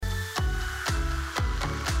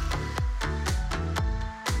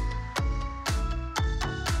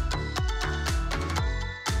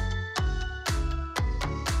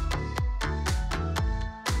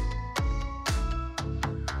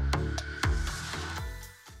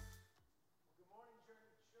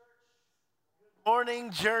Morning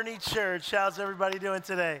Journey Church. How's everybody doing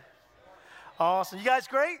today? Awesome. You guys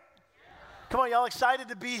great? Come on, y'all excited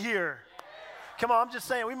to be here? Come on, I'm just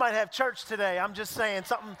saying, we might have church today. I'm just saying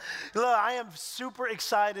something. Look, I am super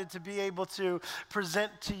excited to be able to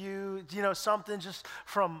present to you, something just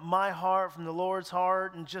from my heart, from the Lord's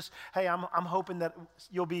heart, and just, hey, I'm hoping that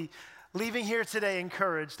you'll be leaving here today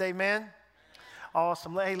encouraged. Amen?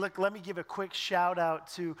 Awesome. Hey, look, let me give a quick shout out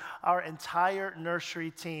to our entire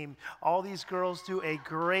nursery team. All these girls do a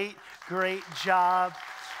great, great job.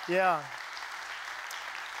 Yeah.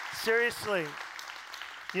 Seriously.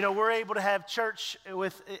 We're able to have church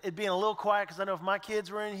with it being a little quiet because I know if my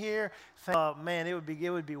kids were in here, man, it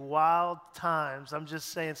would be wild times. I'm just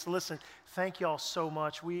saying. So listen, thank y'all so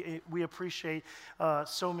much. We appreciate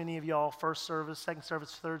so many of y'all. First service, second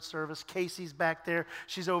service, third service. Casey's back there.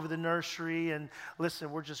 She's over the nursery. And listen,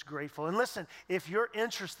 we're just grateful. And listen, if you're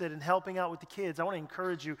interested in helping out with the kids, I want to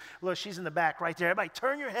encourage you. Look, she's in the back right there. Everybody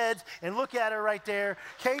turn your heads and look at her right there.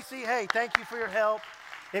 Casey, hey, thank you for your help.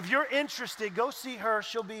 If you're interested, go see her.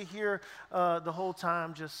 She'll be here the whole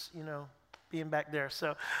time, just, being back there.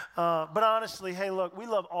 So, but honestly, hey, look, we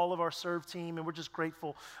love all of our serve team, and we're just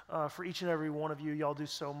grateful for each and every one of you. Y'all do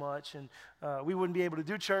so much, and we wouldn't be able to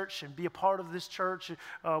do church and be a part of this church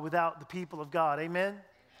without the people of God. Amen?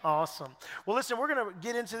 Awesome. Well, listen, we're going to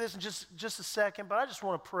get into this in just a second, but I just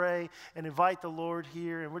want to pray and invite the Lord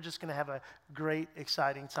here, and we're just going to have a great,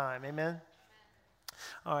 exciting time. Amen?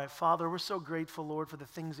 All right, Father, we're so grateful, Lord, for the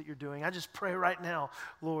things that you're doing. I just pray right now,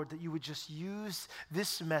 Lord, that you would just use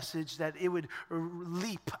this message, that it would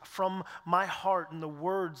leap from my heart and the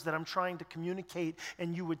words that I'm trying to communicate,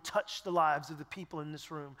 and you would touch the lives of the people in this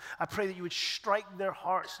room. I pray that you would strike their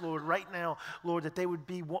hearts, Lord, right now, Lord, that they would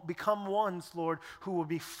become ones, Lord, who will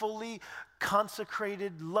be fully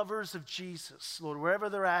consecrated lovers of Jesus, Lord, wherever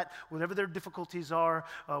they're at, whatever their difficulties are,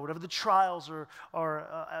 whatever the trials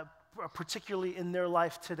are particularly in their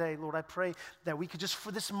life today, Lord, I pray that we could just for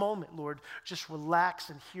this moment, Lord, just relax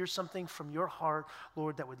and hear something from your heart,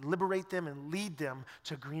 Lord, that would liberate them and lead them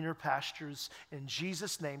to greener pastures in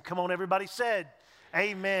Jesus' name. Come on, everybody said,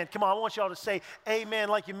 amen. Come on, I want y'all to say amen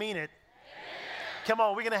like you mean it. Come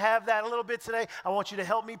on, we're going to have that a little bit today. I want you to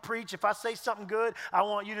help me preach. If I say something good, I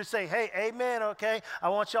want you to say, hey, amen, okay? I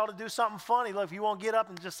want y'all to do something funny. Look, if you won't get up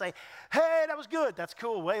and just say, hey, that was good, that's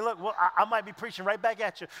cool. Hey, look, well, I might be preaching right back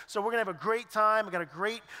at you. So we're going to have a great time. We've got a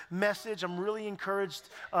great message. I'm really encouraged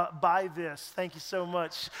by this. Thank you so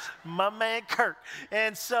much, my man Kurt.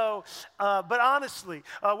 And so, but honestly,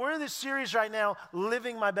 we're in this series right now,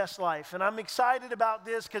 Living My Best Life. And I'm excited about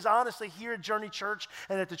this because honestly, here at Journey Church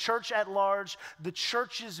and at the church at large, the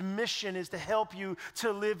church's mission is to help you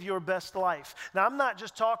to live your best life. Now, I'm not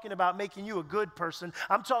just talking about making you a good person.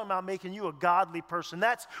 I'm talking about making you a godly person.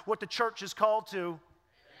 That's what the church is called to.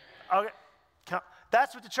 Okay.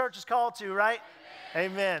 That's what the church is called to, right?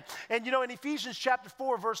 Amen. And in Ephesians chapter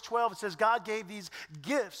 4, verse 12, it says God gave these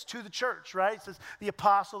gifts to the church, right? It says the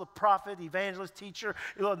apostle, the prophet, the evangelist, teacher,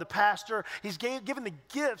 the pastor. He's given the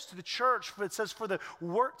gifts to the church, but it says for the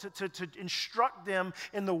work to instruct them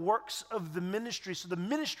in the works of the ministry. So the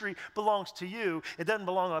ministry belongs to you. It doesn't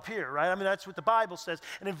belong up here, right? I mean, that's what the Bible says.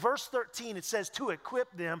 And in verse 13, it says to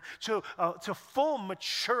equip them to full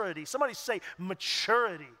maturity. Somebody say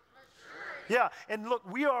maturity. Yeah, and look,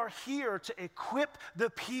 we are here to equip the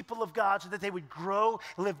people of God so that they would grow,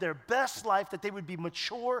 live their best life, that they would be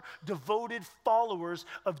mature, devoted followers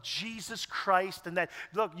of Jesus Christ, and that,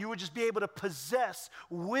 look, you would just be able to possess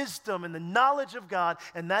wisdom and the knowledge of God,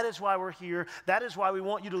 and that is why we're here. That is why we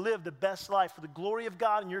want you to live the best life for the glory of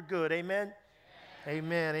God and your good. Amen?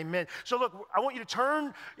 Amen, amen. So look, I want you to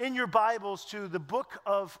turn in your Bibles to the book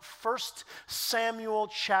of 1 Samuel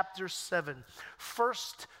chapter 7. 1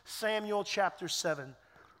 Samuel chapter 7.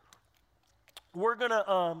 We're going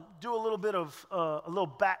to do a little bit of a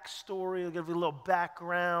little backstory, give you a little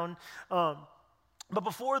background. But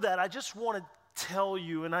before that, I just want to tell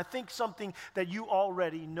you, and I think something that you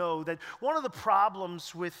already know, that one of the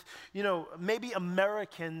problems with, maybe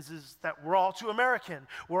Americans is that we're all too American.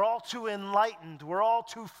 We're all too enlightened. We're all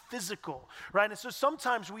too physical, right? And so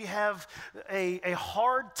sometimes we have a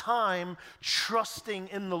hard time trusting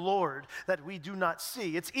in the Lord that we do not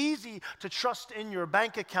see. It's easy to trust in your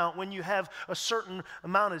bank account when you have a certain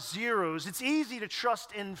amount of zeros. It's easy to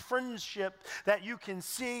trust in friendship that you can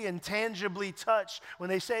see and tangibly touch. When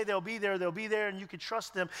they say they'll be there, and you can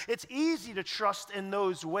trust him. It's easy to trust in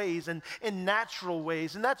those ways and in natural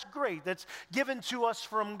ways, and that's great. That's given to us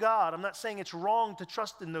from God. I'm not saying it's wrong to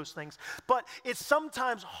trust in those things, but it's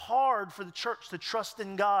sometimes hard for the church to trust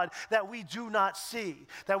in God that we do not see,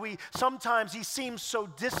 that sometimes he seems so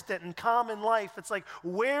distant and calm in life. It's like,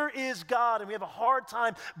 where is God? And we have a hard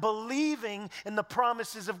time believing in the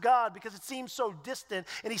promises of God because it seems so distant,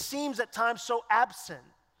 and he seems at times so absent,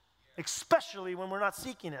 especially when we're not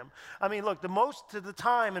seeking him. I mean, look, the most of the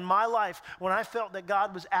time in my life when I felt that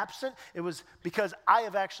God was absent, it was because I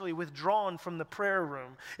have actually withdrawn from the prayer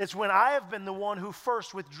room. It's when I have been the one who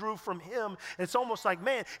first withdrew from him. It's almost like,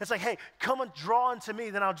 man, it's like, hey, come and draw into me,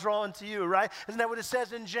 then I'll draw into you, right? Isn't that what it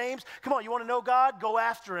says in James? Come on, you want to know God? Go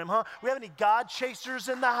after him, huh? We have any God chasers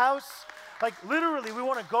in the house? Like, literally, we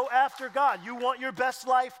want to go after God. You want your best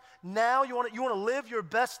life now? You want to live your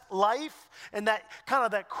best life and that kind of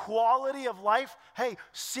that quality of life? Hey,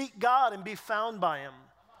 seek God and be found by him.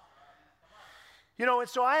 You know, and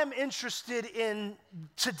so I am interested in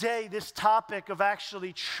today this topic of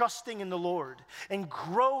actually trusting in the Lord and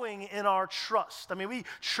growing in our trust. I mean, we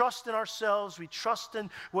trust in ourselves. We trust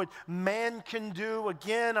in what man can do.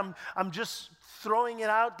 Again, I'm just throwing it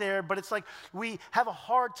out there, but it's like we have a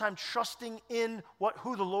hard time trusting in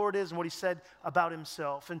who the Lord is and what he said about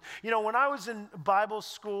himself. And, you know, when I was in Bible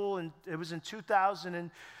school, and it was in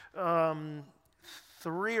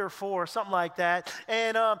 2003 or 4, something like that.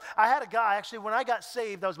 And I had a guy, actually, when I got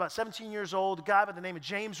saved, I was about 17 years old, a guy by the name of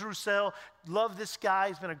James Roussel. Love this guy.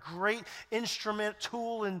 He's been a great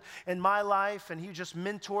tool in my life, and he just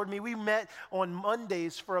mentored me. We met on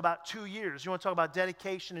Mondays for about 2 years. You want to talk about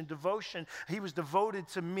dedication and devotion? He was devoted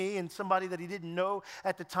to me and somebody that he didn't know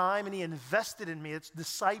at the time, and he invested in me. It's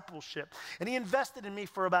discipleship. And he invested in me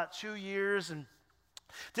for about 2 years, and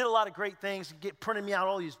did a lot of great things, printed me out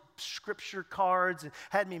all these scripture cards and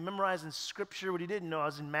had me memorizing scripture. What he didn't know, I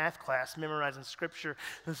was in math class memorizing scripture.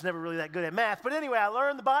 I was never really that good at math. But anyway, I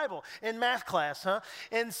learned the Bible in math class, huh?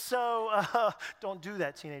 And so, don't do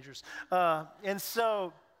that, teenagers. And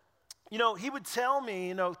so, you know, he would tell me,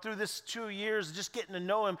 you know, through this 2 years, just getting to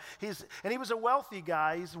know him, he was a wealthy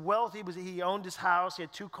guy. He's wealthy. He owned his house. He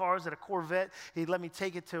had 2 cars and a Corvette. He'd let me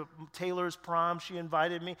take it to Taylor's prom. She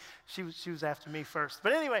invited me. She was after me first.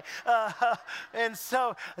 But anyway, and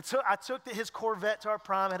so I took his Corvette to our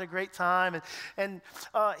prom, had a great time. And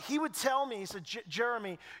he would tell me, he said,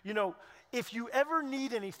 Jeremy, you know, if you ever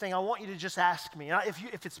need anything, I want you to just ask me.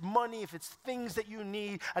 If it's money, if it's things that you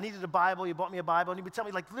need, I needed a Bible, you bought me a Bible, and he would tell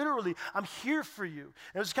me, like, literally, I'm here for you.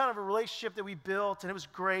 And it was kind of a relationship that we built, and it was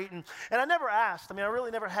great. And I never asked. I mean, I really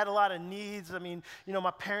never had a lot of needs. I mean, you know,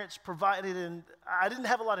 my parents provided, and I didn't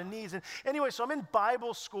have a lot of needs. And anyway, so I'm in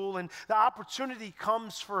Bible school, and the opportunity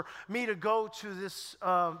comes for me to go to this,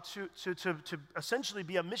 to essentially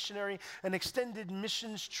be a missionary, an extended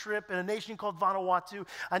missions trip in a nation called Vanuatu.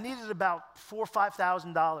 I needed about $4,000 or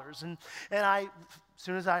 $5,000, and as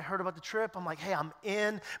soon as I heard about the trip, I'm like, hey, I'm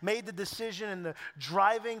in. Made the decision and the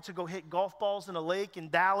driving to go hit golf balls in a lake in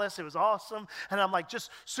Dallas. It was awesome. And I'm like, just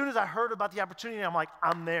as soon as I heard about the opportunity, I'm like,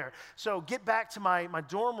 I'm there. So get back to my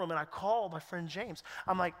dorm room, and I call my friend James.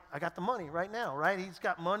 I'm like, I got the money right now, right? He's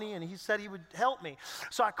got money, and he said he would help me.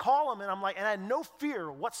 So I call him, and I'm like, and I had no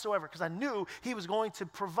fear whatsoever because I knew he was going to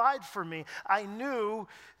provide for me. I knew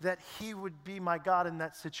that he would be my God in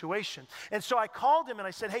that situation. And so I called him, and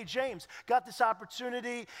I said, hey, James, got this opportunity.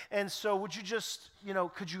 And so would you just, you know,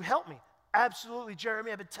 could you help me? Absolutely,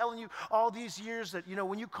 Jeremy. I've been telling you all these years that, you know,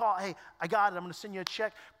 when you call, hey, I got it. I'm going to send you a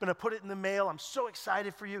check. I'm going to put it in the mail. I'm so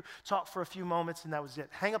excited for you. Talk for a few moments, and that was it.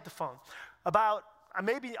 Hang up the phone. About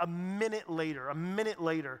maybe a minute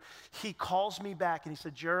later, he calls me back, and he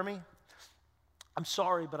said, Jeremy, I'm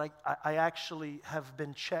sorry, but I actually have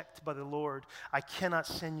been checked by the Lord. I cannot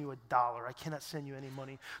send you $1. I cannot send you any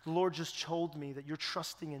money. The Lord just told me that you're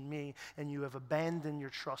trusting in me, and you have abandoned your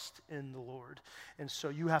trust in the Lord. And so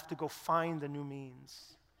you have to go find a new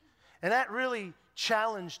means. And that really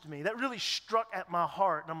challenged me. That really struck at my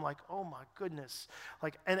heart. And I'm like, oh my goodness.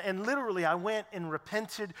 Like, and literally I went and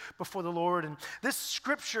repented before the Lord. And this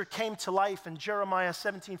scripture came to life in Jeremiah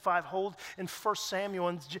 17:5, hold in 1 Samuel.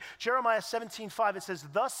 In Jeremiah 17:5, it says,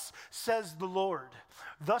 thus says the Lord.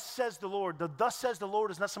 Thus says the Lord. The thus says the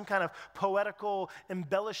Lord is not some kind of poetical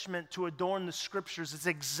embellishment to adorn the scriptures. It's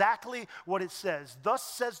exactly what it says. Thus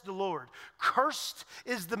says the Lord. Cursed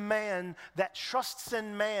is the man that trusts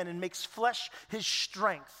in man and makes flesh his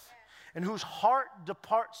strength, and whose heart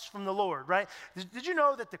departs from the Lord, right? Did you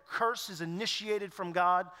know that the curse is initiated from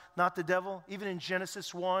God, not the devil? Even in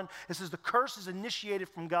Genesis 1, it says the curse is initiated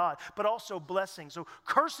from God, but also blessing. So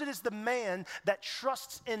cursed is the man that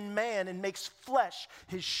trusts in man and makes flesh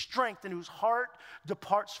his strength, and whose heart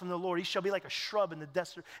departs from the Lord. He shall be like a shrub in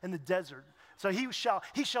the desert. So he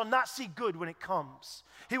shall not see good when it comes.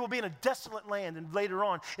 He will be in a desolate land. And later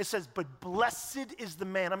on, it says, but blessed is the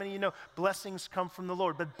man. I mean, you know, blessings come from the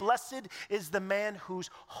Lord. But blessed is the man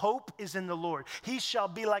whose hope is in the Lord. He shall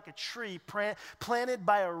be like a tree planted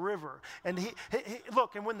by a river. And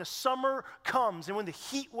look, and when the summer comes and when the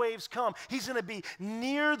heat waves come, he's going to be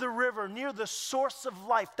near the river, near the source of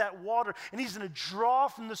life, that water. And he's going to draw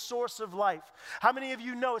from the source of life. How many of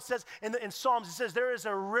you know, it says in Psalms, it says, there is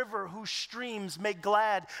a river whose streams make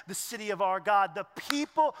glad the city of our God. The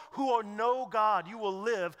people who know God, you will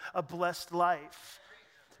live a blessed life.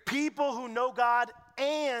 People who know God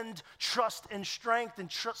and trust in strength and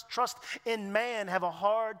trust in man have a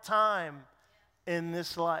hard time in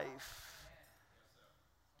this life.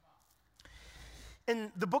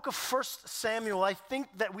 In the book of 1 Samuel, I think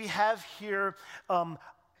that we have here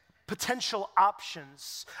potential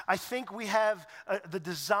options. I think we have the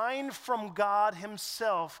design from God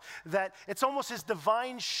himself that it's almost his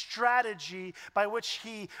divine strategy by which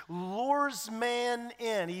he lures man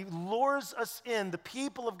in. He lures us in, the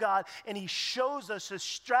people of God, and he shows us a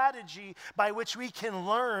strategy by which we can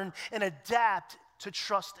learn and adapt to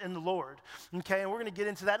trust in the Lord, okay? And we're going to get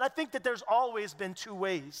into that. And I think that there's always been two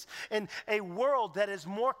ways. In a world that is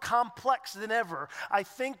more complex than ever, I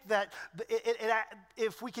think that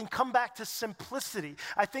if we can come back to simplicity,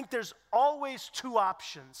 I think there's always two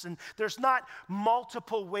options. And there's not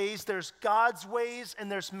multiple ways. There's God's ways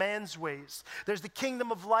and there's man's ways. There's the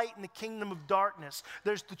kingdom of light and the kingdom of darkness.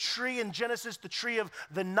 There's the tree in Genesis, the tree of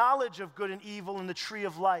the knowledge of good and evil, and the tree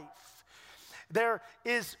of life. There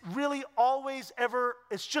is really always ever,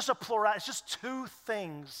 it's just a plural, it's just two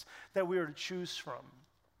things that we are to choose from.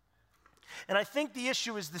 And I think the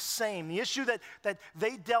issue is the same. The issue that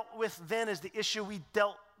they dealt with then is the issue we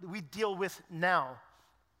deal with now.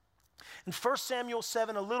 In 1 Samuel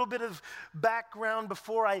 7, a little bit of background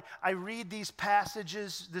before I read these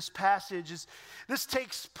passages. This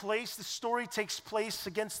story takes place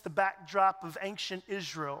against the backdrop of ancient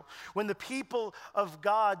Israel. When the people of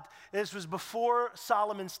God, this was before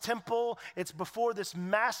Solomon's temple, it's before this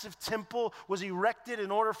massive temple was erected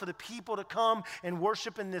in order for the people to come and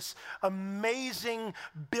worship in this amazing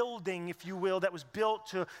building, if you will, that was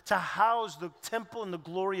built to house the temple and the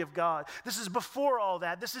glory of God. This is before all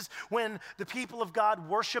that. This is when the people of God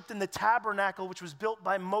worshiped in the tabernacle, which was built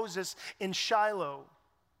by Moses in Shiloh.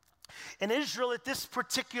 And Israel at this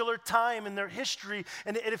particular time in their history,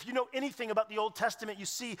 and if you know anything about the Old Testament, you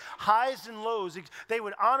see highs and lows. They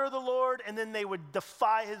would honor the Lord, and then they would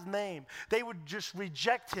defy his name. They would just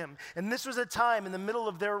reject him. And this was a time in the middle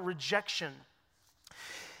of their rejection.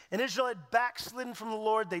 And Israel had backslidden from the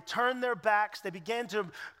Lord. They turned their backs. They began to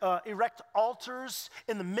erect altars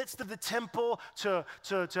in the midst of the temple to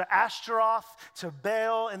Ashtaroth, to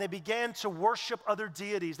Baal, and they began to worship other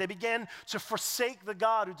deities. They began to forsake the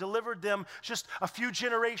God who delivered them just a few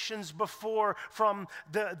generations before from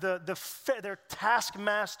their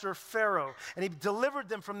taskmaster Pharaoh. And he delivered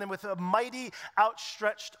them from them with a mighty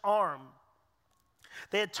outstretched arm.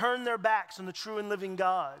 They had turned their backs on the true and living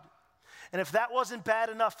God. And if that wasn't bad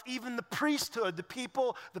enough, even the priesthood, the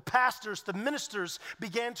people, the pastors, the ministers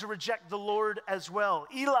began to reject the Lord as well.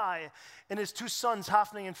 Eli and his two sons,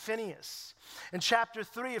 Hophni and Phinehas. In chapter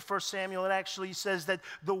 3 of 1 Samuel, it actually says that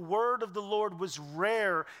the word of the Lord was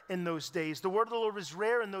rare in those days. The word of the Lord was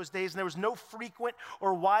rare in those days, and there was no frequent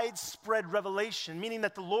or widespread revelation, meaning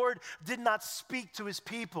that the Lord did not speak to his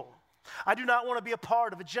people. I do not want to be a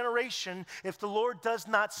part of a generation if the Lord does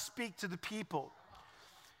not speak to the people.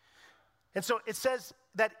 And so it says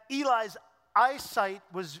that Eli's eyesight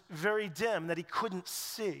was very dim, that he couldn't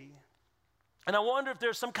see. And I wonder if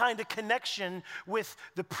there's some kind of connection with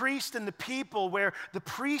the priest and the people where the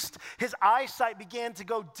priest, his eyesight began to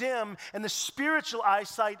go dim and the spiritual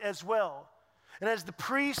eyesight as well. And as the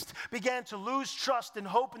priest began to lose trust and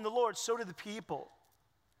hope in the Lord, so did the people.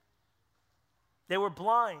 They were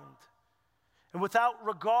blind. And without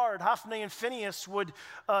regard, Hophni and Phinehas would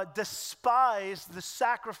despise the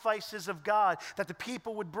sacrifices of God that the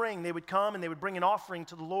people would bring. They would come and they would bring an offering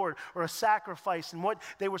to the Lord or a sacrifice. And what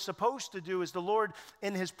they were supposed to do is the Lord,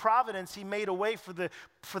 in his providence, he made a way for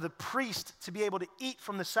the priest to be able to eat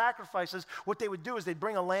from the sacrifices. What they would do is they'd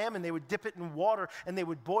bring a lamb and they would dip it in water and they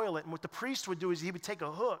would boil it. And what the priest would do is he would take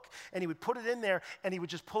a hook and he would put it in there and he would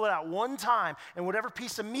just pull it out one time. And whatever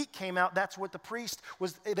piece of meat came out, that's what the priest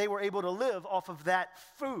was, they were able to live off of that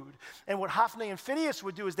food. And what Hophni and Phinehas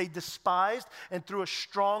would do is they despised, and through a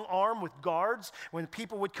strong arm with guards, when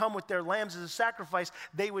people would come with their lambs as a sacrifice,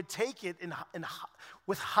 they would take it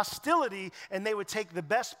with hostility, and they would take the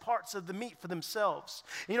best parts of the meat for themselves.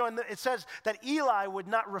 You know, and it says that Eli would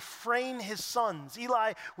not refrain his sons.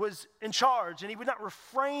 Eli was in charge, and he would not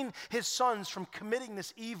refrain his sons from committing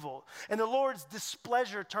this evil. And the Lord's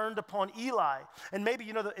displeasure turned upon Eli. And maybe,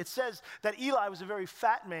 you know, it says that Eli was a very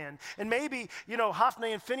fat man. And maybe, you know,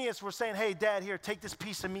 Hophni and Phinehas were saying, hey, Dad, here, take this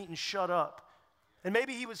piece of meat and shut up. And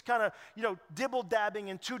maybe he was kind of, you know, dibble-dabbing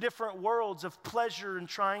in two different worlds of pleasure and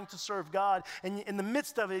trying to serve God. And in the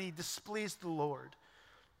midst of it, he displeased the Lord.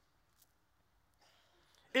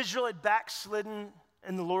 Israel had backslidden,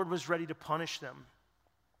 and the Lord was ready to punish them.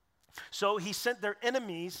 So he sent their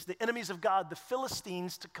enemies, the enemies of God, the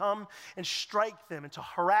Philistines, to come and strike them and to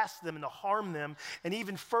harass them and to harm them, and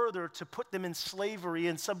even further to put them in slavery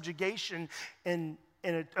and subjugation in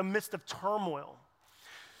a midst of turmoil.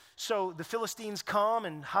 So the Philistines come,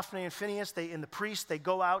 and Hophni and Phinehas, and the priests, they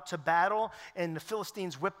go out to battle, and the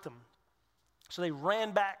Philistines whipped them. So they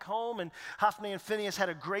ran back home, and Hophni and Phinehas had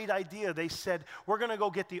a great idea. They said, we're going to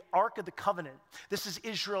go get the Ark of the Covenant. This is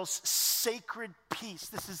Israel's sacred piece.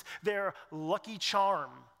 This is their lucky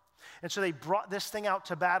charm. And so they brought this thing out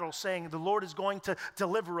to battle, saying, the Lord is going to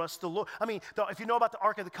deliver us. If you know about the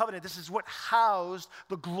Ark of the Covenant, this is what housed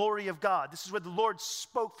the glory of God. This is where the Lord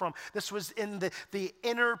spoke from. This was in the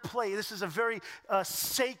inner place. This is a very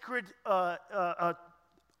sacred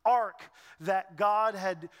ark that God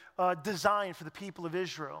had designed for the people of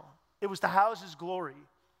Israel. It was to house his glory.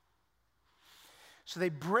 So they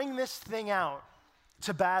bring this thing out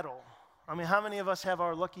to battle. I mean, how many of us have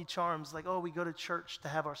our lucky charms? Like, oh, we go to church to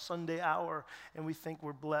have our Sunday hour, and we think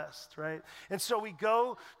we're blessed, right? And so we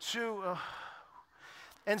go to,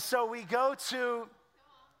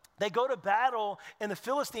 they go to battle, and the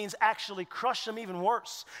Philistines actually crush them even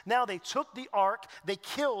worse. Now they took the ark, they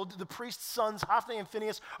killed the priest's sons, Hophni and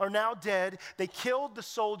Phinehas are now dead. They killed the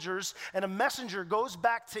soldiers, and a messenger goes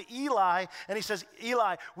back to Eli, and he says,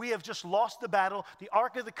 Eli, we have just lost the battle. The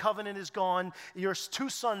Ark of the Covenant is gone. Your two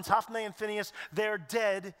sons, Hophni and Phinehas, they're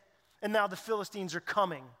dead, and now the Philistines are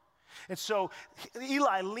coming. And so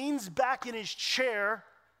Eli leans back in his chair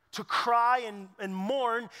to cry and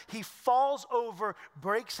mourn. He falls over,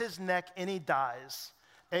 breaks his neck, and he dies.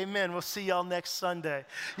 Amen. We'll see y'all next Sunday.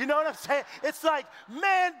 You know what I'm saying? It's like,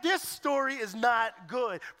 man, this story is not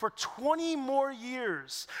good. For 20 more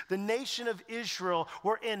years, the nation of Israel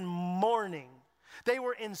were in mourning. They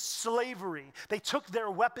were in slavery. They took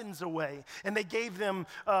their weapons away, and they gave them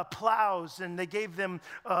plows, and they gave them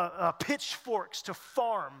pitchforks to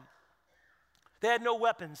farm. They had no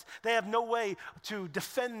weapons. They have no way to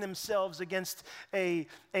defend themselves against a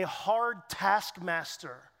hard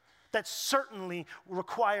taskmaster that certainly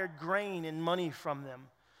required grain and money from them.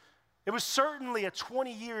 It was certainly a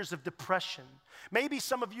 20 years of depression. Maybe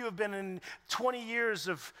some of you have been in 20 years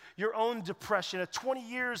of your own depression, 20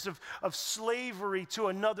 years of slavery to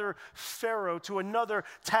another Pharaoh, to another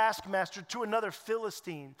taskmaster, to another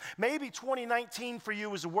Philistine. Maybe 2019 for you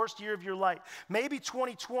was the worst year of your life. Maybe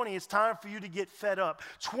 2020 is time for you to get fed up.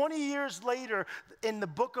 20 years later, in the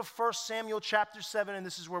book of 1 Samuel chapter 7, and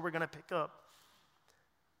this is where we're going to pick up.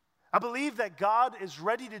 I believe that God is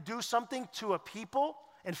ready to do something to a people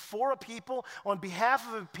and for a people on behalf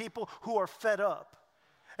of a people who are fed up.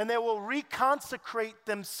 And they will reconsecrate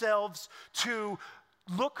themselves to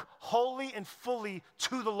look wholly and fully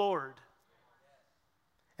to the Lord.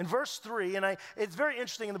 In verse 3, and it's very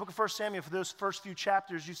interesting in the book of 1 Samuel, for those first few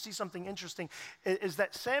chapters, you see something interesting, is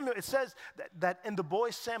that Samuel, it says that and the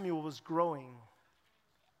boy Samuel was growing.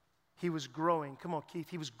 He was growing. Come on,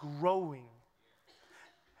 Keith. He was growing.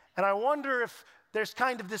 And I wonder if there's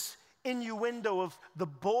kind of this innuendo of the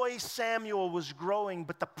boy Samuel was growing,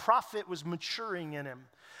 but the prophet was maturing in him.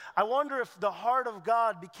 I wonder if the heart of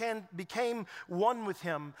God became one with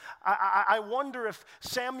him. I wonder if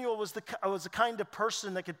Samuel was the kind of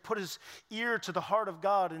person that could put his ear to the heart of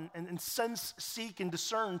God and sense, seek, and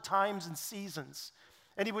discern times and seasons.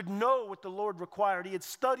 And he would know what the Lord required. He had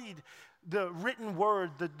studied the written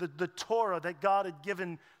word, the Torah that God had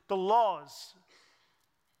given, the laws.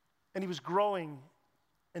 And he was growing,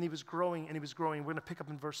 and he was growing, and he was growing. We're going to pick up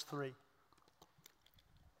in verse 3.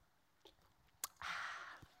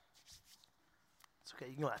 It's okay,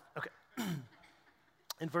 you can laugh. Okay.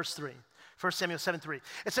 In verse 3, 1 Samuel 7:3.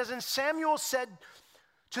 It says, and Samuel said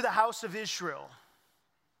to the house of Israel.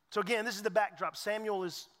 So again, this is the backdrop. Samuel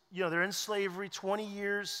is, they're in slavery 20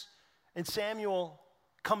 years, and Samuel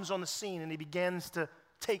comes on the scene, and he begins to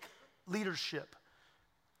take leadership.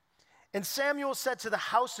 And Samuel said to the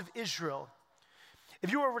house of Israel,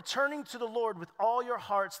 if you are returning to the Lord with all your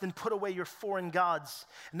hearts, then put away your foreign gods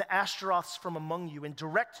and the Ashtaroths from among you, and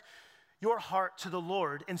direct your heart to the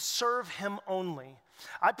Lord and serve him only.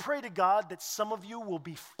 I pray to God that some of you will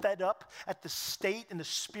be fed up at the state and the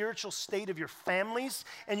spiritual state of your families,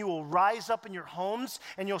 and you will rise up in your homes,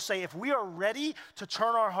 and you'll say, if we are ready to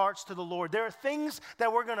turn our hearts to the Lord, there are things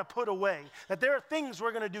that we're going to put away, that there are things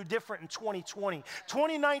we're going to do different in 2020.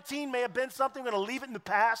 2019 may have been something, we're going to leave it in the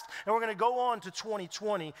past, and we're going to go on to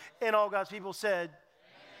 2020. And all God's people said,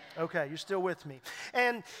 okay, you're still with me.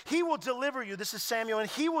 And he will deliver you. This is Samuel. And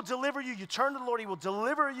he will deliver you. You turn to the Lord. He will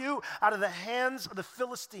deliver you out of the hands of the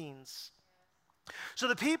Philistines. So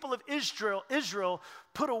the people of Israel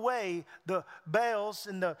put away the Baals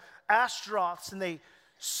and the Ashtaroths, and they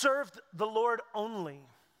served the Lord only.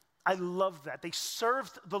 I love that. They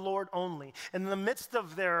served the Lord only. In the midst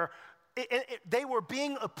of they were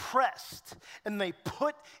being oppressed, and they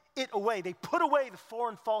put it away. They put away the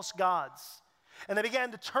foreign false gods. And they began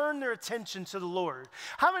to turn their attention to the Lord.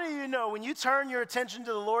 How many of you know when you turn your attention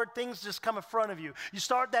to the Lord, things just come in front of you? You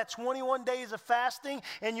start that 21 days of fasting,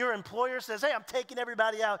 and your employer says, hey, I'm taking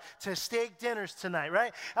everybody out to steak dinners tonight,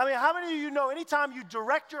 right? I mean, how many of you know anytime you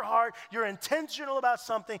direct your heart, you're intentional about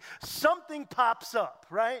something, something pops up,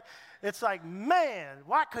 right? It's like, man,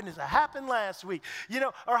 why couldn't this have happened last week?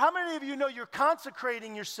 Or how many of you know you're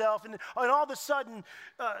consecrating yourself, and all of a sudden,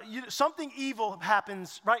 something evil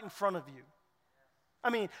happens right in front of you? I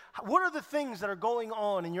mean, what are the things that are going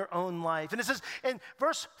on in your own life? And it says, in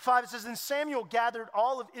verse 5, it says, and Samuel gathered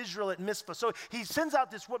all of Israel at Mizpah. So he sends out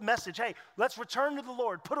this message, hey, let's return to the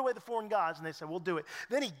Lord, put away the foreign gods. And they said, we'll do it.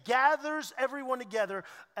 Then he gathers everyone together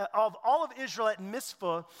of all of Israel at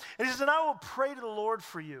Mizpah. And he says, and I will pray to the Lord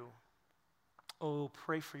for you. Oh,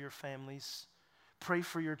 pray for your families. Pray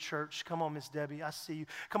for your church. Come on, Miss Debbie, I see you.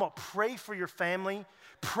 Come on, pray for your family.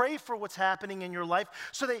 Pray for what's happening in your life.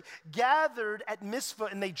 So they gathered at Mizpah,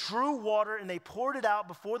 and they drew water, and they poured it out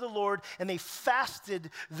before the Lord, and they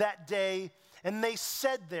fasted that day, and they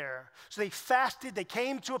said there. So they fasted. They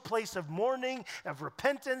came to a place of mourning, of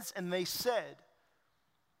repentance, and they said,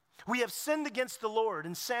 we have sinned against the Lord.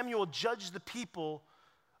 And Samuel judged the people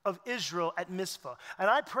of Israel at Mizpah. And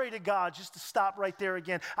I pray to God, just to stop right there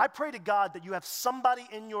again, I pray to God that you have somebody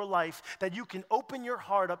in your life that you can open your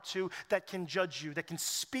heart up to, that can judge you, that can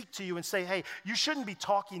speak to you and say, hey, you shouldn't be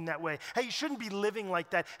talking that way. Hey, you shouldn't be living like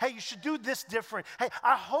that. Hey, you should do this different. Hey,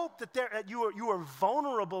 I hope that you are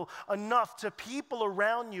vulnerable enough to people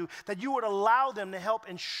around you that you would allow them to help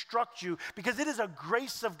instruct you, because it is a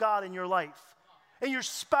grace of God in your life. And your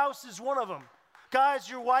spouse is one of them. Guys,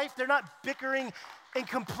 your wife, they're not bickering and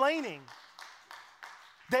complaining.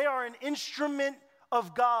 They are an instrument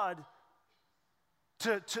of God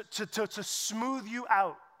to smooth you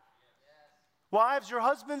out. Wives, your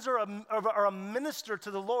husbands are a minister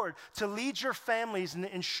to the Lord, to lead your families and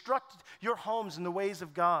instruct your homes in the ways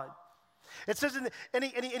of God. It says, and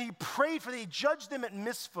he prayed for them, he judged them at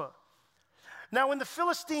Mizpah. Now, when the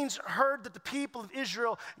Philistines heard that the people of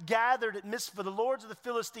Israel gathered at Mizpah, the lords of the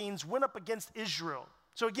Philistines went up against Israel.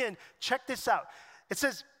 So again, check this out. It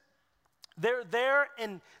says they're there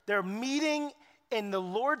and they're meeting, and the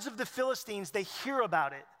lords of the Philistines, they hear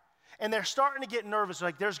about it. And they're starting to get nervous,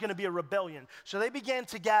 like there's going to be a rebellion. So they began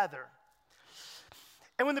to gather.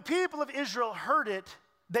 And when the people of Israel heard it,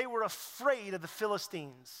 they were afraid of the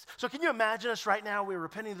Philistines. So can you imagine us right now? We're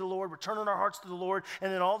repenting to the Lord, we're turning our hearts to the Lord, and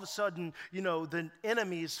then all of a sudden, the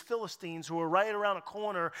enemies, Philistines, who are right around a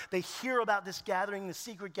corner, they hear about this gathering, the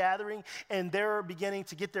secret gathering, and they're beginning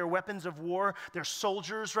to get their weapons of war, their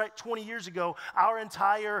soldiers, right? 20 years ago, our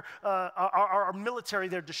entire, our military,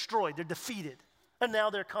 they're destroyed, they're defeated, and now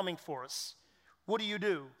they're coming for us. What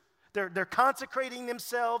do? They're consecrating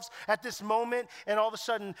themselves at this moment, and all of a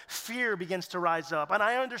sudden, fear begins to rise up. And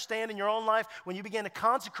I understand in your own life, when you begin to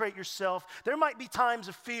consecrate yourself, there might be times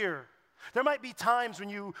of fear. There might be times when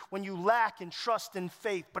you lack in trust and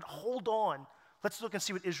faith, but hold on. Let's look and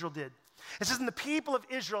see what Israel did. It says, and the people of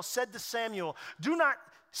Israel said to Samuel, do not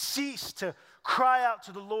cease to cry out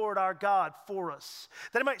to the Lord our God for us,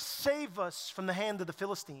 that he might save us from the hand of the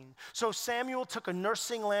Philistine. So Samuel took a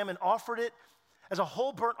nursing lamb and offered it as a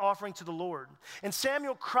whole burnt offering to the Lord. And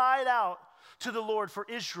Samuel cried out to the Lord for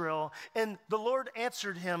Israel, and the Lord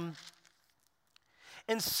answered him.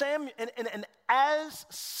 And as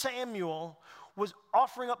Samuel was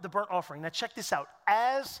offering up the burnt offering, now check this out,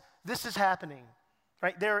 as this is happening,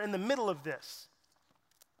 right, they're in the middle of this,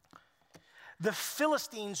 the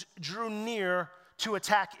Philistines drew near to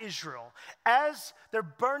attack Israel. As they're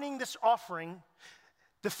burning this offering,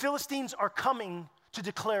 the Philistines are coming to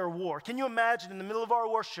declare war. Can you imagine in the middle of our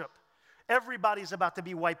worship, everybody's about to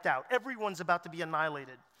be wiped out. Everyone's about to be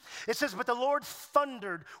annihilated. It says, but the Lord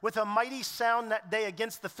thundered with a mighty sound that day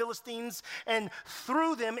against the Philistines and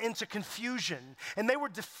threw them into confusion. And they were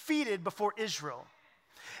defeated before Israel.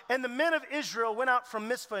 And the men of Israel went out from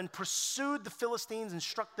Mizpah and pursued the Philistines and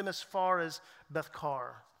struck them as far as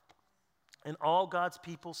Beth-kar. And all God's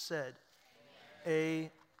people said,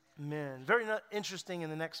 Amen. Very interesting in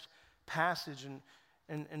the next passage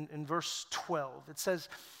in verse 12. It says,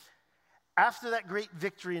 after that great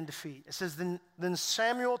victory and defeat, it says, then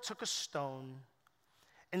Samuel took a stone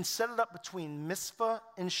and set it up between Mizpah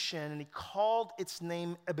and Shen, and he called its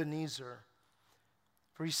name Ebenezer.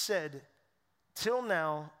 For he said, till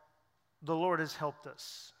now, the Lord has helped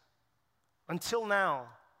us. Until now,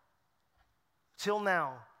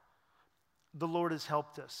 the Lord has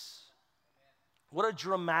helped us. What a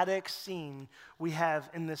dramatic scene we have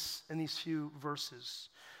in these few verses.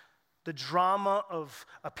 The drama of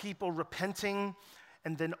a people repenting,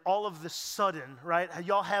 and then all of the sudden, right?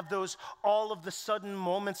 Y'all have those all of the sudden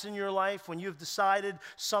moments in your life when you've decided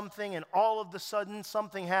something and all of the sudden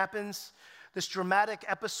something happens. This dramatic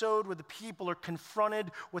episode where the people are confronted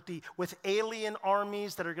with alien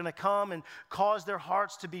armies that are going to come and cause their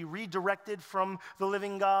hearts to be redirected from the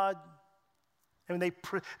living God. And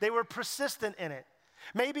they were persistent in it.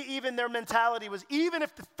 Maybe even their mentality was, even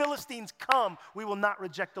if the Philistines come, we will not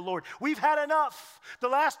reject the Lord. We've had enough. The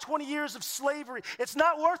last 20 years of slavery, it's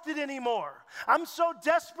not worth it anymore. I'm so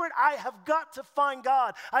desperate, I have got to find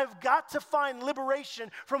God. I've got to find liberation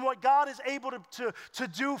from what God is able to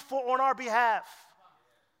do on our behalf.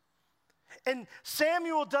 And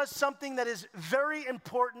Samuel does something that is very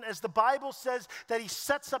important, as the Bible says that he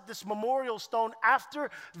sets up this memorial stone after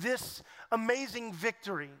this amazing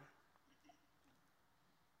victory.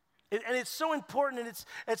 And it's so important, and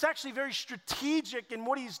it's actually very strategic in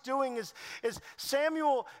what he's doing is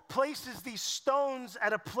Samuel places these stones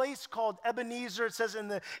at a place called Ebenezer. It says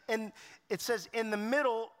in the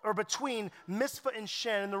middle or between Mizpah and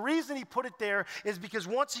Shen. And the reason he put it there is because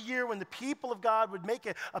once a year when the people of God would make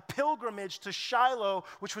a pilgrimage to Shiloh,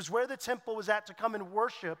 which was where the temple was at, to come and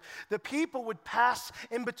worship, the people would pass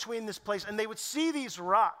in between this place, and they would see these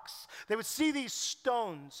rocks. They would see these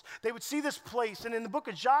stones. They would see this place. And in the book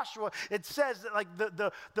of Joshua, it says that like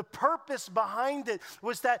the purpose behind it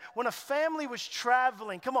was that when a family was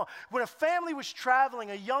traveling, when a family was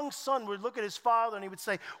traveling, a young son would look at his father and he would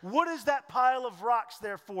say, what is that pile of rocks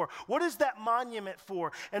there for? What is that monument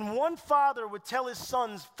for? And one father would tell his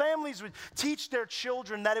sons, families would teach their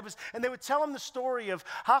children that it was, and they would tell them the story of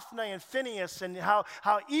Hophni and Phinehas and how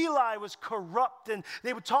Eli was corrupt, and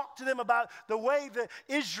they would talk to them about the way that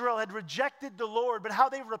Israel had rejected the Lord, but how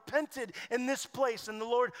they repented in this place, and the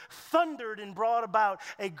Lord thundered and brought about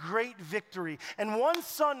a great victory. And one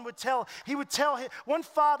father would tell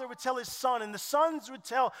his son, and the sons would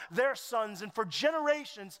tell their sons, and for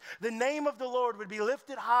generations the name of the Lord would be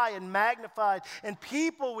lifted high and magnified, and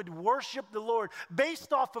people would worship the Lord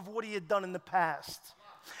based off of what he had done in the past.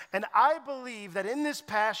 And I believe that in this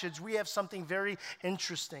passage we have something very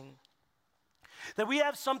interesting. That we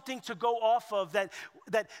have something to go off of, that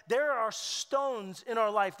there are stones in our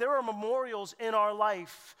life, there are memorials in our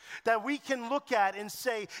life that we can look at and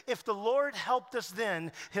say, if the Lord helped us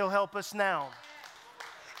then, he'll help us now.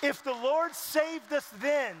 If the Lord saved us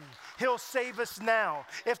then, he'll save us now.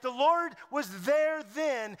 If the Lord was there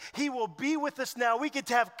then, he will be with us now. We get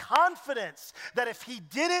to have confidence that if he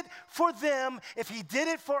did it for them, if he did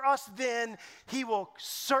it for us then, he will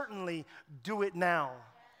certainly do it now.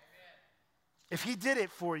 If he did it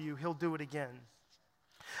for you, he'll do it again.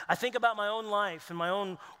 I think about my own life and my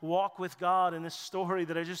own walk with God and this story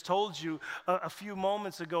that I just told you a few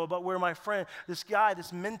moments ago about where my friend, this guy,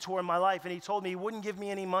 this mentor in my life, and he told me he wouldn't give me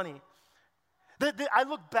any money. I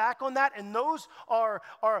look back on that, and those are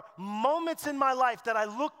moments in my life that I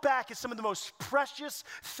look back as some of the most precious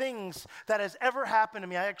things that has ever happened to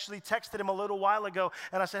me. I actually texted him a little while ago,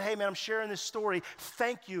 and I said, hey, man, I'm sharing this story.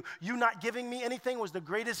 Thank you. You not giving me anything was the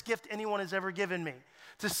greatest gift anyone has ever given me,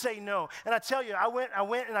 to say no. And I tell you, I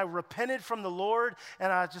went and I repented from the Lord,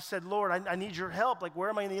 and I just said, Lord, I need your help. Like, where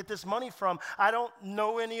am I going to get this money from? I don't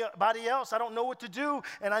know anybody else. I don't know what to do,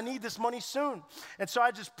 and I need this money soon. And so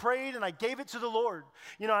I just prayed, and I gave it to the Lord.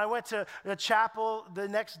 You know, I went to a chapel the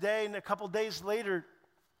next day, and a couple days later,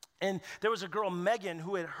 and there was a girl, Megan,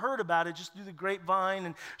 who had heard about it just through the grapevine,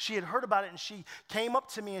 and she had heard about it, and she came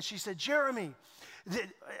up to me, and she said, Jeremy,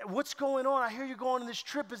 what's going on? I hear you're going on this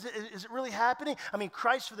trip. Is it really happening? I mean,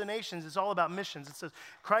 Christ for the Nations is all about missions. It says,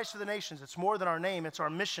 Christ for the Nations. It's more than our name. It's our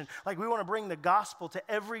mission. Like, we want to bring the gospel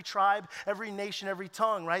to every tribe, every nation, every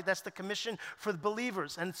tongue, right? That's the commission for the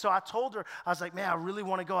believers. And so I told her, I was like, man, I really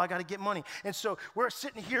want to go. I got to get money. And so we're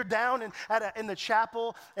sitting here down in the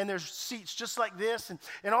chapel, and there's seats just like this.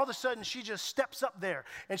 And all of a sudden, she just steps up there,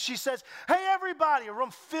 and she says, hey, everybody, a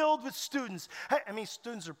room filled with students. Hey, I mean,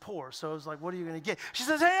 students are poor, so I was like, what are you going to get? She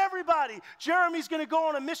says, hey, everybody, Jeremy's going to go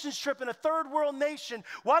on a missions trip in a third world nation.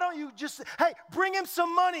 Why don't you just, hey, bring him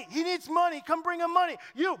some money. He needs money. Come bring him money.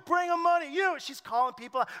 You, bring him money. You. She's calling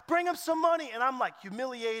people, bring him some money. And I'm like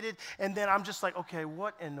humiliated. And then I'm just like, okay,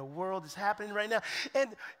 what in the world is happening right now?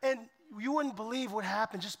 And you wouldn't believe what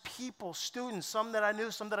happened. Just people, students, some that I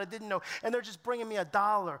knew, some that I didn't know. And they're just bringing me $1,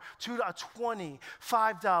 $2, $20,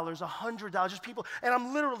 $5, $100, just people. And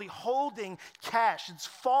I'm literally holding cash. It's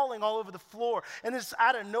falling all over the floor. And this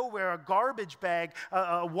out of nowhere, a garbage bag,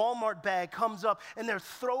 a Walmart bag comes up, and they're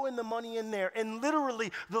throwing the money in there. And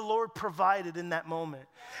literally, the Lord provided in that moment.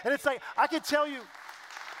 And it's like, I can tell you,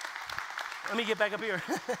 let me get back up here.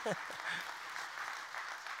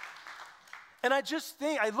 And I just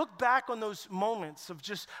think, I look back on those moments of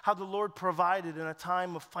just how the Lord provided in a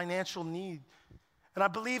time of financial need. And I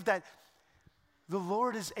believe that the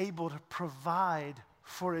Lord is able to provide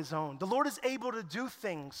for his own. The Lord is able to do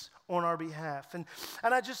things on our behalf. And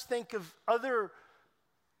I just think of other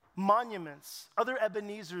monuments, other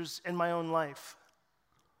Ebenezers in my own life.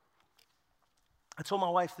 I told my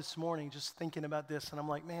wife this morning, just thinking about this, and I'm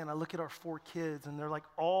like, man, I look at our 4 kids, and they're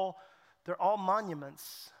all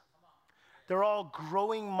monuments. They're all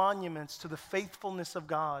growing monuments to the faithfulness of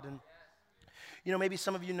God. And, you know, maybe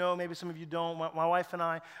some of you know, maybe some of you don't. My wife and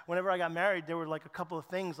I, whenever I got married, there were like a couple of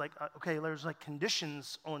things like, okay, there's like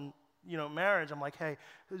conditions on, you know, marriage. I'm like, hey,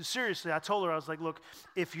 seriously, I told her, I was like, look,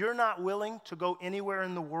 if you're not willing to go anywhere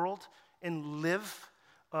in the world and live,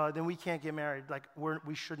 then we can't get married. Like,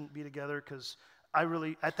 we shouldn't be together, because I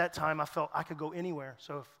really, at that time, I felt I could go anywhere.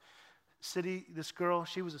 So if this girl,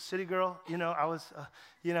 she was a city girl, you know, I was,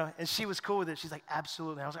 you know, and she was cool with it. She's like,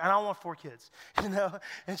 absolutely. I was like, I don't want 4 kids, you know,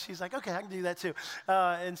 and she's like, okay, I can do that too.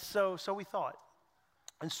 And so we thought.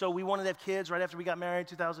 And so we wanted to have kids right after we got married,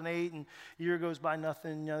 2008, and a year goes by,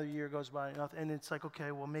 nothing, another year goes by, nothing. And it's like,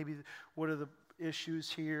 okay, well, maybe what are the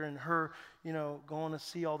issues here? And her, you know, going to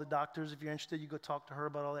see all the doctors. If you're interested, you go talk to her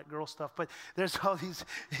about all that girl stuff. But there's all these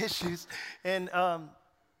issues. And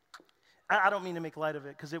I don't mean to make light of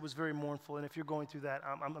it, because it was very mournful, and if you're going through that,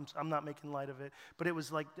 I'm not making light of it. But it was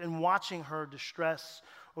like, and watching her distress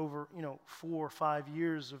over, you know, 4 or 5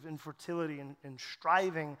 years of infertility and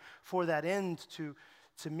striving for that end to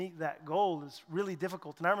meet that goal is really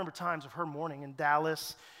difficult. And I remember times of her mourning in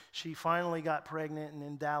Dallas. She finally got pregnant, and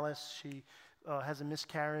in Dallas, she has a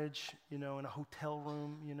miscarriage, you know, in a hotel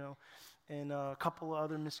room, you know, and a couple of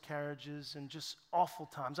other miscarriages, and just awful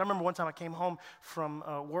times. I remember one time I came home from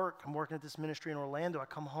work. I'm working at this ministry in Orlando. I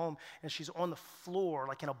come home, and she's on the floor,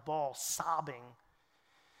 like in a ball, sobbing.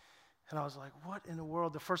 And I was like, what in the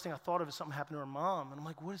world? The first thing I thought of is something happened to her mom. And I'm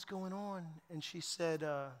like, what is going on? And she said,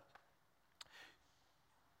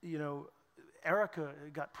 you know, Erica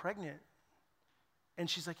got pregnant. And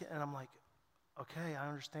she's like, and I'm like, okay, I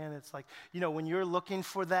understand. It's like, you know, when you're looking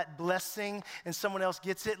for that blessing and someone else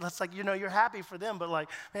gets it, it's like, you know, you're happy for them. But like,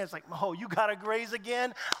 man, it's like, oh, you got to graze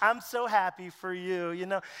again? I'm so happy for you, you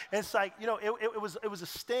know. And it's like, you know, it was a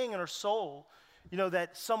sting in her soul, you know,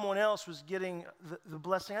 that someone else was getting the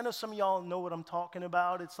blessing. I know some of y'all know what I'm talking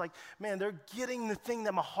about. It's like, man, they're getting the thing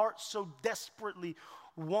that my heart so desperately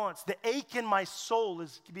wants. The ache in my soul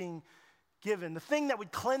is being given. The thing that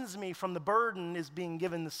would cleanse me from the burden is being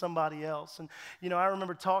given to somebody else. And, you know, I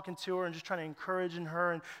remember talking to her and just trying to encourage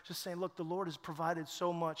her and just saying, look, the Lord has provided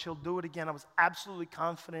so much. He'll do it again. I was absolutely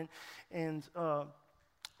confident. And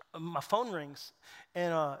my phone rings,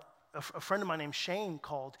 and a friend of mine named Shane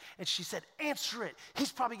called, and she said, answer it.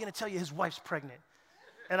 He's probably going to tell you his wife's pregnant.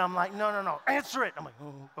 And I'm like, no, answer it. I'm like,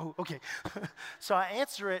 oh okay. So I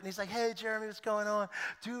answer it, and he's like, hey, Jeremy, what's going on?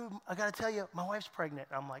 Dude, I got to tell you, my wife's pregnant.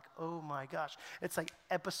 And I'm like, oh, my gosh. It's like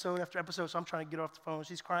episode after episode, so I'm trying to get her off the phone.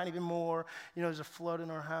 She's crying even more. You know, there's a flood in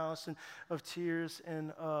our house and of tears.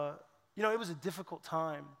 And, you know, it was a difficult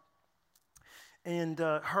time. And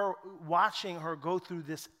watching her go through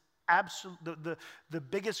this the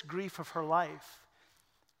biggest grief of her life,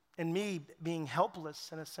 and me being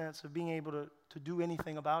helpless in a sense of being able to do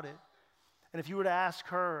anything about it. And if you were to ask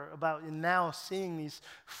her about now seeing these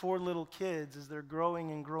 4 little kids as they're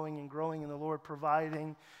growing and growing and growing, and the Lord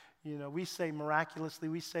providing, you know, we say miraculously,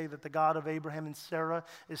 we say that the God of Abraham and Sarah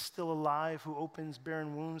is still alive, who opens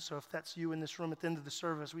barren wombs. So if that's you in this room at the end of the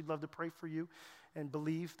service, we'd love to pray for you and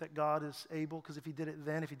believe that God is able, because if he did it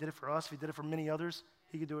then, if he did it for us, if he did it for many others,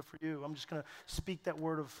 he could do it for you. I'm just going to speak that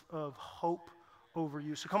word of hope over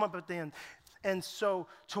you. So come up at the end. And so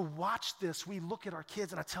to watch this, we look at our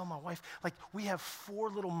kids, and I tell my wife, like, we have 4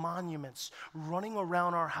 little monuments running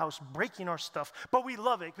around our house, breaking our stuff, but we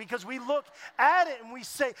love it because we look at it and we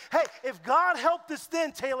say, hey, if God helped us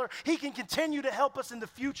then, Taylor, he can continue to help us in the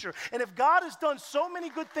future. And if God has done so many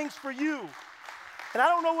good things for you, and I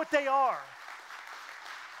don't know what they are,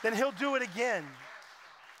 then he'll do it again.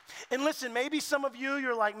 And listen, maybe some of you,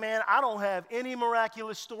 you're like, man, I don't have any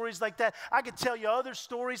miraculous stories like that. I could tell you other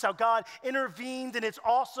stories, how God intervened, and it's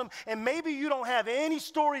awesome. And maybe you don't have any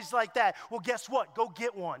stories like that. Well, guess what? Go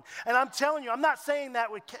get one. And I'm telling you, I'm not saying that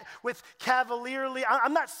with cavalierly.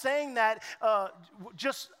 I'm not saying that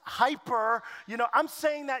just hyper. You know, I'm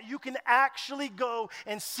saying that you can actually go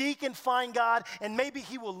and seek and find God, and maybe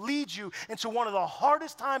he will lead you into one of the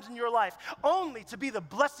hardest times in your life, only to be the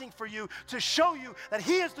blessing for you, to show you that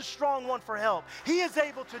he is the strong one for help. He is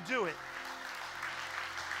able to do it.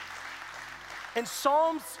 In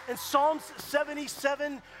Psalms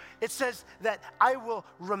 77, it says that I will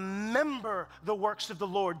remember the works of the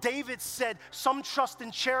Lord. David said, some trust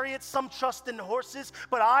in chariots, some trust in horses,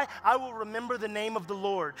 but I will remember the name of the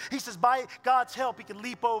Lord. He says by God's help, he could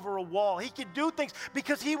leap over a wall. He could do things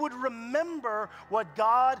because he would remember what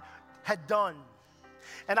God had done.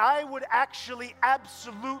 And I would actually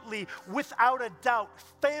absolutely, without a doubt,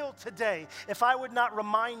 fail today if I would not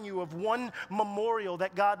remind you of one memorial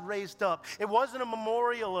that God raised up. It wasn't a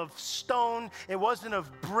memorial of stone. It wasn't of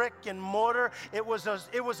brick and mortar. It was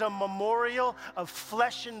a memorial of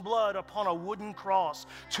flesh and blood upon a wooden cross.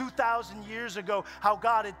 2,000 years ago, how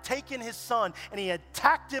God had taken his son and he had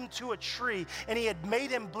tacked him to a tree, and he had made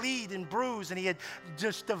him bleed and bruise, and he had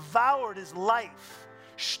just devoured his life.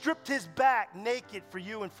 Stripped his back naked for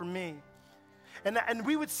you and for me. And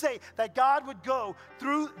we would say that God would go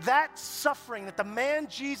through that suffering, that the man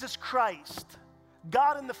Jesus Christ,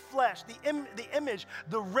 God in the flesh, the image,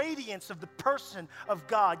 the radiance of the person of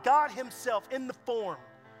God, God himself in the form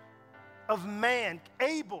of man,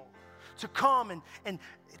 able to come and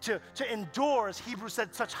to endure, as Hebrews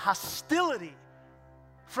said, such hostility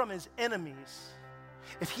from his enemies.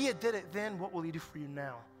 If he had did it then, what will he do for you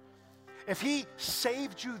now? If he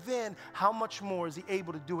saved you then, how much more is he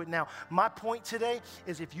able to do it now? My point today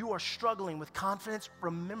is, if you are struggling with confidence,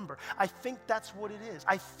 remember, I think that's what it is.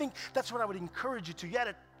 I think that's what I would encourage you to.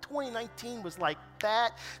 Yeah, 2019 was like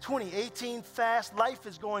that. 2018, fast. Life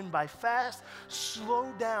is going by fast.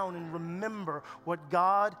 Slow down and remember what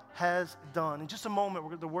God has done. In just a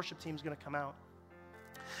moment, the worship team is going to come out.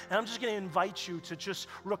 And I'm just going to invite you to just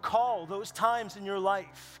recall those times in your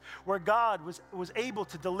life where God was able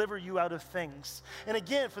to deliver you out of things. And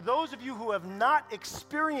again, for those of you who have not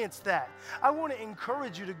experienced that, I want to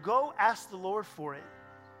encourage you to go ask the Lord for it.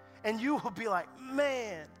 And you will be like,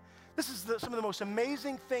 man, this is some of the most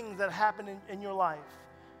amazing things that happen in your life.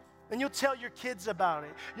 And you'll tell your kids about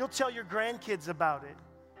it. You'll tell your grandkids about it.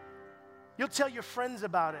 You'll tell your friends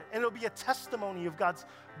about it, and it'll be a testimony of God's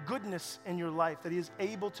goodness in your life, that he is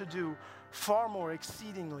able to do far more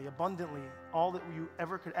exceedingly, abundantly, all that you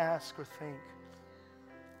ever could ask or think.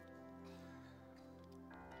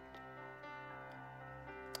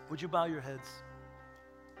 Would you bow your heads?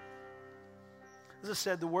 As I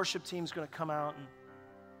said, the worship team's going to come out, and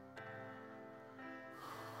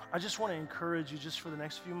I just want to encourage you just for the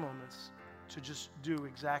next few moments to just do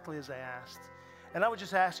exactly as I asked. And I would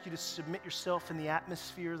just ask you to submit yourself in the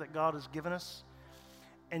atmosphere that God has given us.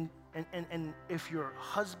 And if your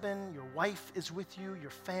husband, your wife is with you, your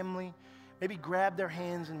family, maybe grab their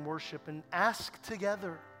hands in worship and ask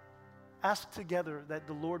together that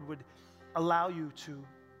the Lord would allow you to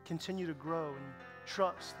continue to grow and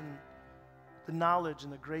trust in the knowledge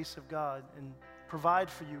and the grace of God, and provide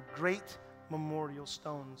for you great memorial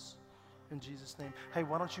stones. in Jesus' name. Hey,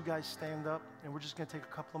 why don't you guys stand up, and we're just going to take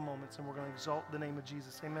a couple of moments, and we're going to exalt the name of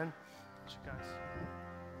Jesus. Amen. You guys.